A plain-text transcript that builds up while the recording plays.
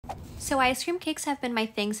So ice cream cakes have been my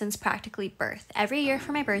thing since practically birth. Every year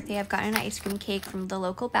for my birthday, I've gotten an ice cream cake from the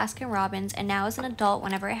local Baskin Robbins, and now as an adult,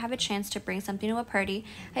 whenever I have a chance to bring something to a party,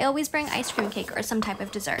 I always bring ice cream cake or some type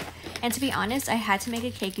of dessert. And to be honest, I had to make a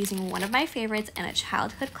cake using one of my favorites and a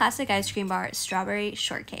childhood classic ice cream bar, strawberry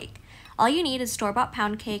shortcake. All you need is store-bought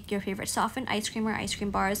pound cake, your favorite softened ice cream or ice cream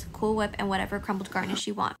bars, Cool Whip, and whatever crumbled garnish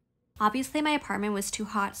you want. Obviously, my apartment was too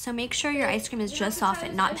hot, so make sure your ice cream is just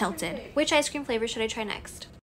softened, not melted. Which ice cream flavor should I try next?